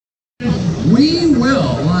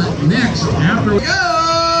will. Next, after we go,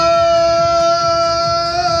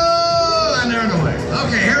 and they're away.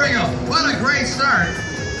 Okay, here we go. What a great start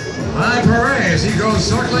by Prix as he goes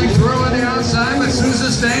circling through on the outside, but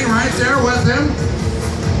Sousa staying right there with him.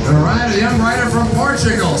 The young rider from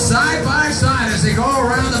Portugal, side by side as they go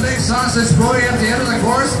around the big sausage buoy at the end of the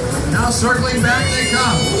course. Now circling back they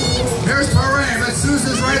come. Here's Prix, but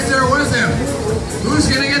Sousa's right there with him.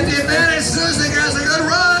 Who's going to get the advantage? Sousa gets a good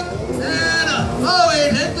run. And, oh,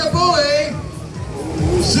 he hit the buoy.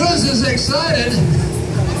 Sousa's excited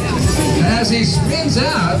as he spins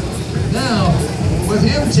out. Now, with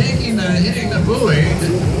him hitting the buoy,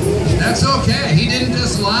 that's okay. He didn't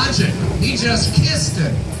dislodge it. He just kissed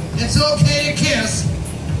it. It's okay to kiss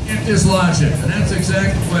and dislodge it. And that's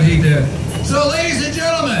exactly what he did. So, ladies and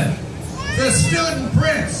gentlemen, the student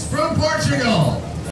prince from Portugal,